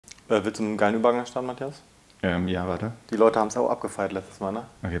Willst du einen geilen Übergang starten, Matthias? Ja, warte. Die Leute haben es auch abgefeiert letztes Mal, ne?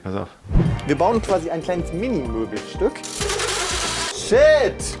 Okay, pass auf. Wir bauen quasi ein kleines Mini-Möbelstück.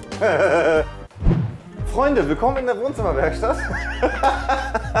 Shit! Freunde, willkommen in der Wohnzimmerwerkstatt.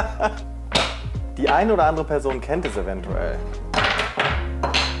 Die eine oder andere Person kennt es eventuell.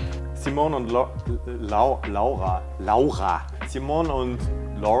 Simone und Laura. Simone und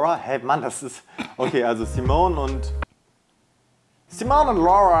Laura? Hey, Mann, das ist... Okay, also Simone und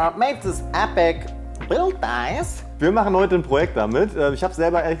Laura made this epic build dice. Wir machen heute ein Projekt damit. Ich habe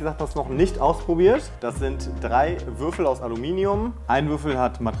selber ehrlich gesagt das noch nicht ausprobiert. Das sind 3 Würfel aus Aluminium. Ein Würfel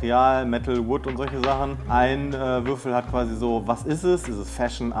hat Material, Metal, Wood und solche Sachen. Ein Würfel hat quasi so, was ist es? Ist es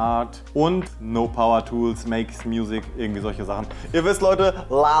Fashion Art? Und No Power Tools, Makes Music, irgendwie solche Sachen. Ihr wisst Leute,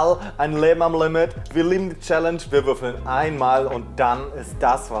 lal, ein Leben am Limit. Wir lieben die Challenge. Wir würfeln einmal und dann ist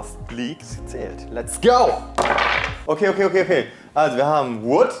das, was liegt, zählt. Let's go! Okay. Also wir haben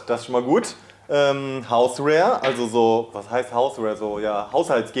Wood, das ist schon mal gut. Houseware, also so, was heißt Houseware? So, ja,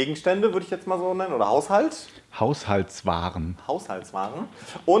 Haushaltsgegenstände würde ich jetzt mal so nennen, oder Haushalt? Haushaltswaren. Haushaltswaren.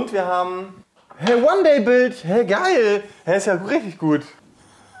 Und wir haben, hey, One-Day-Bild, hey, geil, hey, ist ja richtig gut.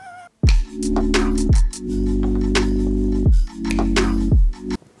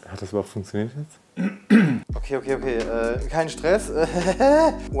 Hat das überhaupt funktioniert jetzt? Okay, kein Stress.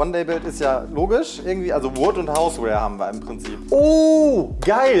 One-Day-Bild ist ja logisch irgendwie, also Wood und Houseware haben wir im Prinzip. Oh,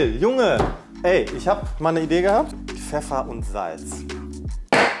 geil, Junge. Ey, ich habe mal eine Idee gehabt. Pfeffer und Salz.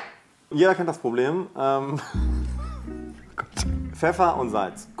 Jeder kennt das Problem. Pfeffer und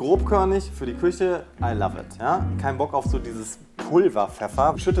Salz. Grobkörnig für die Küche. I love it. Ja? Kein Bock auf so dieses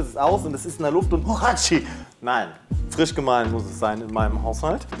Pulverpfeffer. Schüttet es aus und es ist in der Luft und Horachi. Nein, frisch gemahlen muss es sein in meinem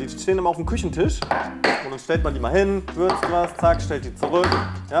Haushalt. Die stehen immer auf dem Küchentisch und dann stellt man die mal hin, würzt was, zack, stellt die zurück.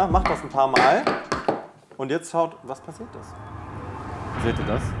 Ja, macht das ein paar Mal. Und jetzt schaut, was passiert das? Seht ihr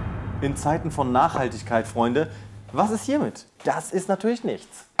das? In Zeiten von Nachhaltigkeit, Freunde, was ist hiermit? Das ist natürlich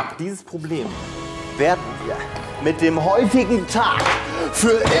nichts. Dieses Problem werden wir mit dem heutigen Tag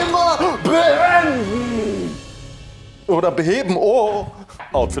für immer beenden. Oder beheben. Oh,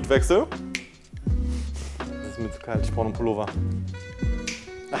 Outfitwechsel. Das ist mir zu kalt, ich brauche einen Pullover.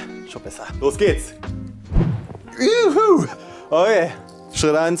 Schon besser. Los geht's. Juhu. Okay,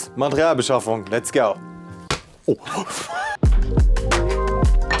 Schritt 1, Materialbeschaffung. Let's go. Oh.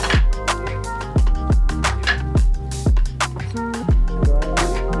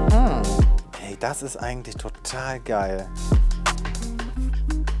 Das ist eigentlich total geil.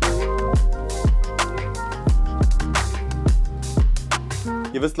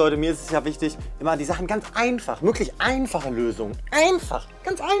 Ihr wisst Leute, mir ist es ja wichtig, immer die Sachen ganz einfach, wirklich einfache Lösungen. Einfach,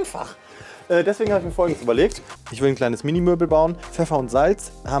 ganz einfach. Deswegen habe ich mir Folgendes überlegt. Ich will ein kleines Minimöbel bauen. Pfeffer und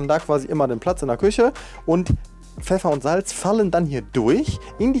Salz haben da quasi immer den Platz in der Küche. Und Pfeffer und Salz fallen dann hier durch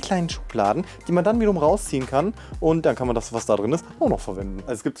in die kleinen Schubladen, die man dann wiederum rausziehen kann. Und dann kann man das, was da drin ist, auch noch verwenden.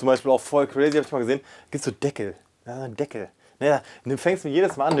 Also es gibt zum Beispiel auch voll crazy, habe ich mal gesehen, gibt so Deckel. Ja, ein Deckel. Naja, du fängst mir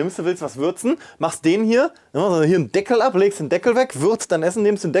jedes Mal an, nimmst du, willst was würzen, machst den hier, hier einen Deckel ab, legst den Deckel weg, würzt dein Essen,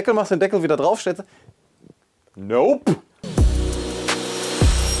 nimmst den Deckel, machst den Deckel wieder drauf, stellst. Nope.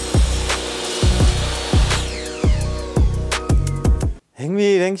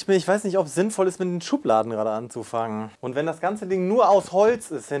 Irgendwie denke ich mir, ich weiß nicht, ob es sinnvoll ist, mit den Schubladen gerade anzufangen. Und wenn das ganze Ding nur aus Holz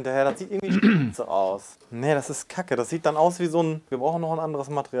ist hinterher, das sieht irgendwie so aus. Nee, das ist kacke. Das sieht dann aus wie so ein... Wir brauchen noch ein anderes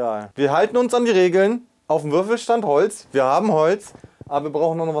Material. Wir halten uns an die Regeln. Auf dem Würfelstand Holz. Wir haben Holz, aber wir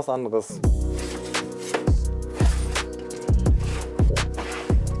brauchen noch was anderes.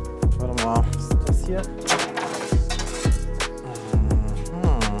 Warte mal, was ist das hier?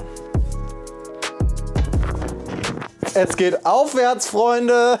 Es geht aufwärts,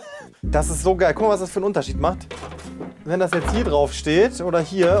 Freunde! Das ist so geil. Guck mal, was das für einen Unterschied macht. Wenn das jetzt hier drauf steht oder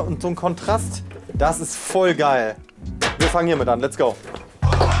hier und so ein Kontrast, das ist voll geil. Wir fangen hiermit an. Let's go.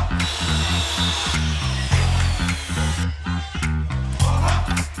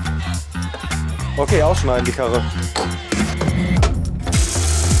 Okay, ausschneiden die Karre.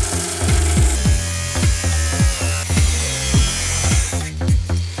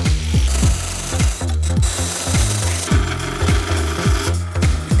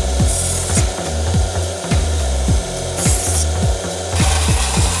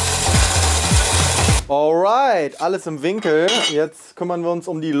 Alright, alles im Winkel. Jetzt kümmern wir uns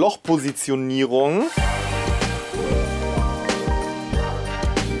um die Lochpositionierung.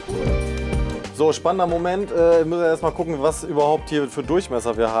 So, spannender Moment. Wir müssen erstmal gucken, was überhaupt hier für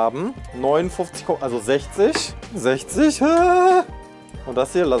Durchmesser wir haben. 59, also 60. 60. Und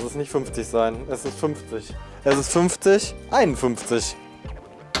das hier, lass es nicht 50 sein. Es ist 50. Es ist 50, 51.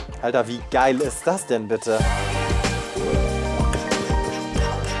 Alter, wie geil ist das denn bitte?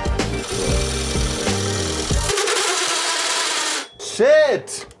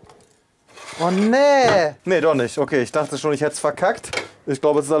 Shit! Oh nee! Nee, doch nicht. Okay, ich dachte schon, ich hätte es verkackt. Ich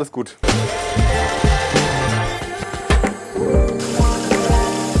glaube, es ist alles gut.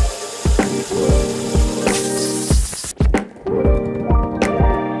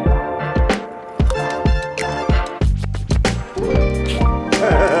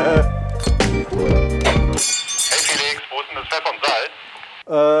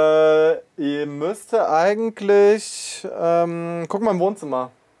 Ihr müsste eigentlich... guck mal im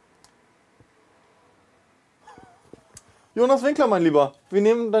Wohnzimmer. Jonas Winkler, mein Lieber. Wir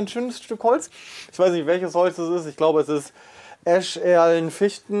nehmen ein schönes Stück Holz. Ich weiß nicht, welches Holz es ist. Ich glaube, es ist Esch, Erlen,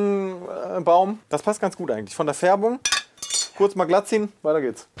 Fichten, Baum. Das passt ganz gut eigentlich. Von der Färbung. Kurz mal glatt ziehen. Weiter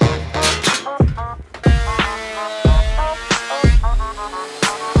geht's.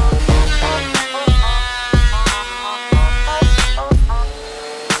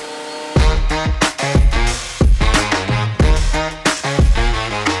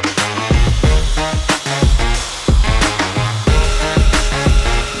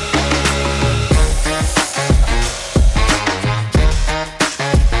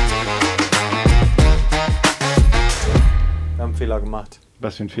 Gemacht.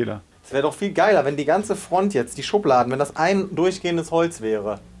 Was für ein Fehler. Es wäre doch viel geiler, wenn die ganze Front jetzt, die Schubladen, wenn das ein durchgehendes Holz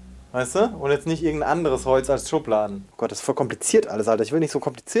wäre. Weißt du? Und jetzt nicht irgendein anderes Holz als Schubladen. Oh Gott, das ist voll kompliziert alles, Alter. Ich will nicht so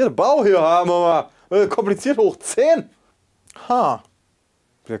komplizierte Bau hier haben, aber kompliziert hoch 10. Ha.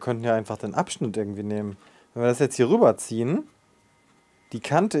 Wir könnten ja einfach den Abschnitt irgendwie nehmen. Wenn wir das jetzt hier rüberziehen, die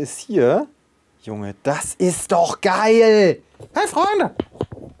Kante ist hier. Junge, das ist doch geil. Hey, Freunde.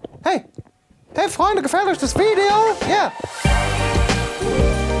 Hey. Hey, Freunde, gefällt euch das Video? Ja. Yeah.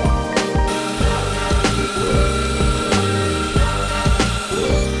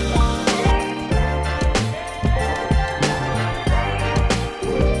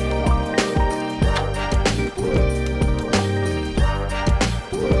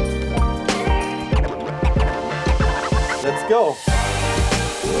 Let's go.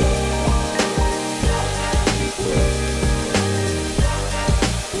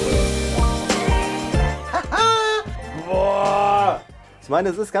 Boah. Ich meine,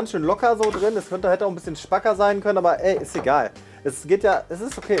 es ist ganz schön locker so drin. Es hätte auch ein bisschen spacker sein können, aber ey, ist egal. Es geht ja, es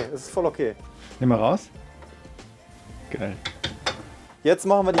ist okay. Es ist voll okay. Nimm mal raus. Geil. Jetzt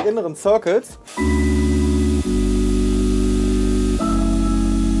machen wir die inneren Circles.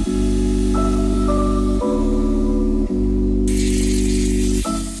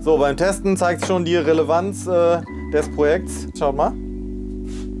 So, beim Testen zeigt schon die Relevanz des Projekts. Schaut mal.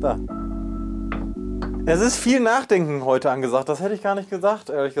 Da. Es ist viel Nachdenken heute angesagt. Das hätte ich gar nicht gesagt,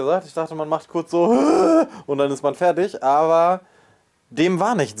 ehrlich gesagt. Ich dachte, man macht kurz so und dann ist man fertig. Aber dem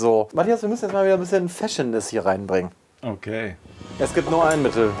war nicht so. Matthias, wir müssen jetzt mal wieder ein bisschen Fashionness hier reinbringen. Okay. Es gibt nur ein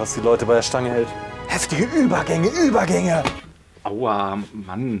Mittel, was die Leute bei der Stange hält. Heftige Übergänge, Übergänge. Aua,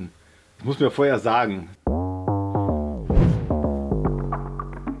 Mann. Das muss mir vorher sagen.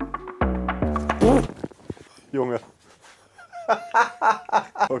 Junge.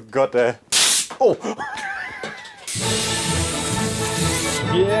 Oh Gott, ey. Oh.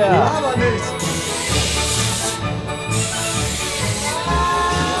 Yeah. Aber nicht.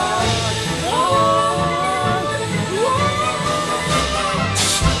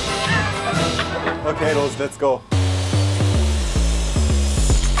 Okay, los, let's go.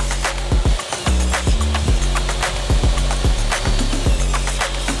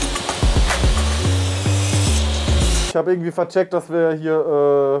 Ich habe irgendwie vercheckt, dass wir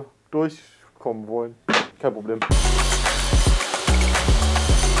hier durchkommen wollen. Kein Problem.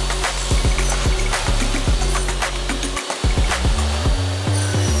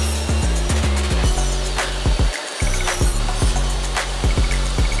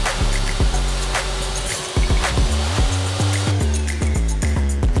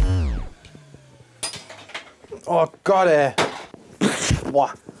 Oh Gott, ey. Boah.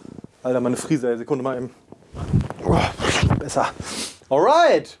 Alter, meine Frise, ey. Sekunde mal eben. Besser.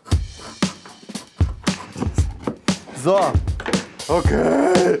 Alright. So.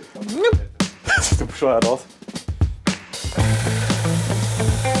 Okay. Das sieht so bescheuert aus.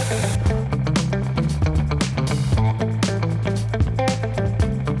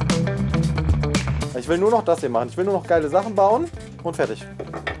 Ich will nur noch das hier machen. Ich will nur noch geile Sachen bauen und fertig.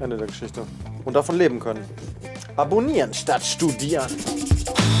 Ende der Geschichte. Und davon leben können. Abonnieren statt studieren.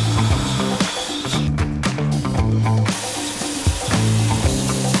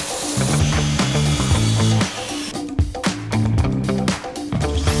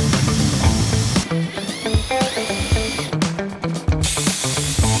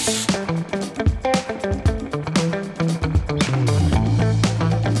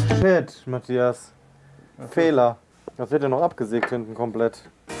 Shit, Matthias. Okay. Fehler. Das wird ja noch abgesägt hinten komplett.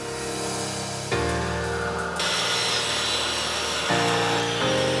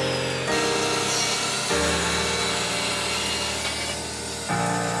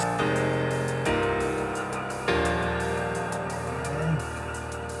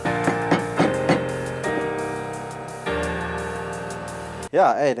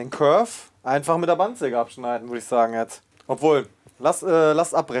 Ja, ey, den Curve einfach mit der Bandsäge abschneiden, würde ich sagen jetzt. Obwohl,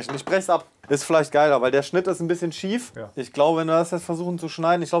 lass abbrechen. Ich brech's ab. Ist vielleicht geiler, weil der Schnitt ist ein bisschen schief. Ja. Ich glaube, wenn wir das jetzt versuchen zu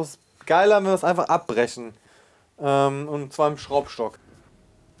schneiden, ich glaube, es ist geiler, wenn wir es einfach abbrechen. Und zwar im Schraubstock.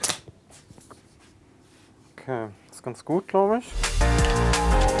 Okay, das ist ganz gut, glaube ich.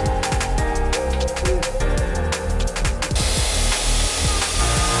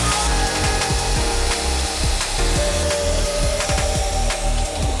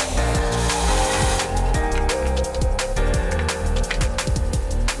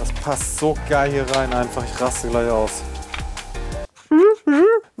 Passt so geil hier rein einfach, ich raste gleich aus.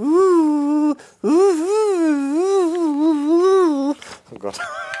 Oh Gott.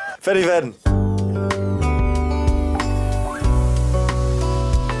 Fertig werden.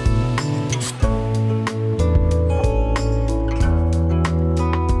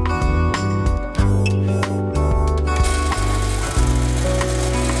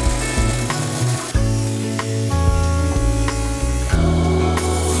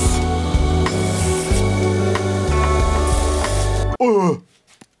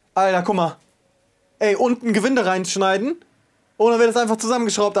 Alter, guck mal. Ey, unten Gewinde reinschneiden und dann wird es einfach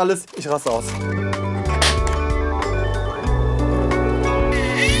zusammengeschraubt alles. Ich raste aus.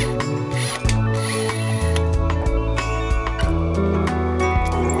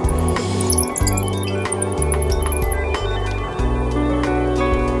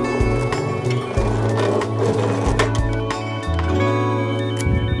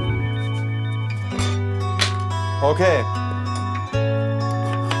 Okay.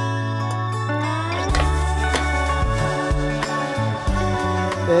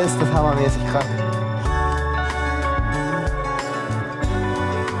 Ist das hammermäßig krank.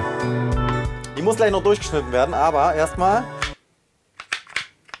 Die muss gleich noch durchgeschnitten werden, aber erstmal.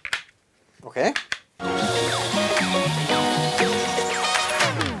 Okay.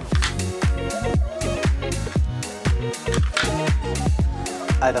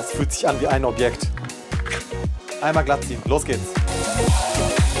 Alter, das fühlt sich an wie ein Objekt. Einmal glatt ziehen, los geht's.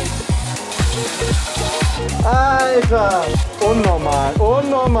 Alter! Unnormal,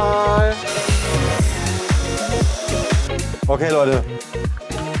 unnormal! Okay, Leute.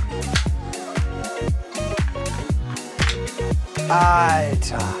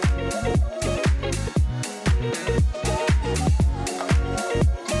 Alter!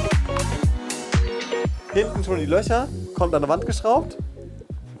 Hinten schon die Löcher, kommt an der Wand geschraubt.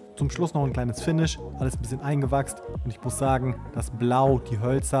 Zum Schluss noch ein kleines Finish, alles ein bisschen eingewachst und ich muss sagen, das Blau, die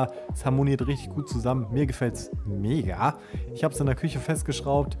Hölzer, es harmoniert richtig gut zusammen. Mir gefällt es mega. Ich habe es in der Küche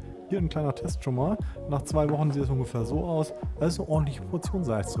festgeschraubt. Hier ein kleiner Test schon mal. Nach 2 Wochen sieht es ungefähr so aus. Da ist eine ordentliche Portion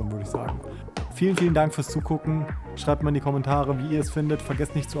Salz drin, würde ich sagen. Vielen, vielen Dank fürs Zugucken. Schreibt mal in die Kommentare, wie ihr es findet.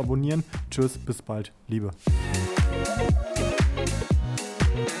 Vergesst nicht zu abonnieren. Tschüss, bis bald. Liebe.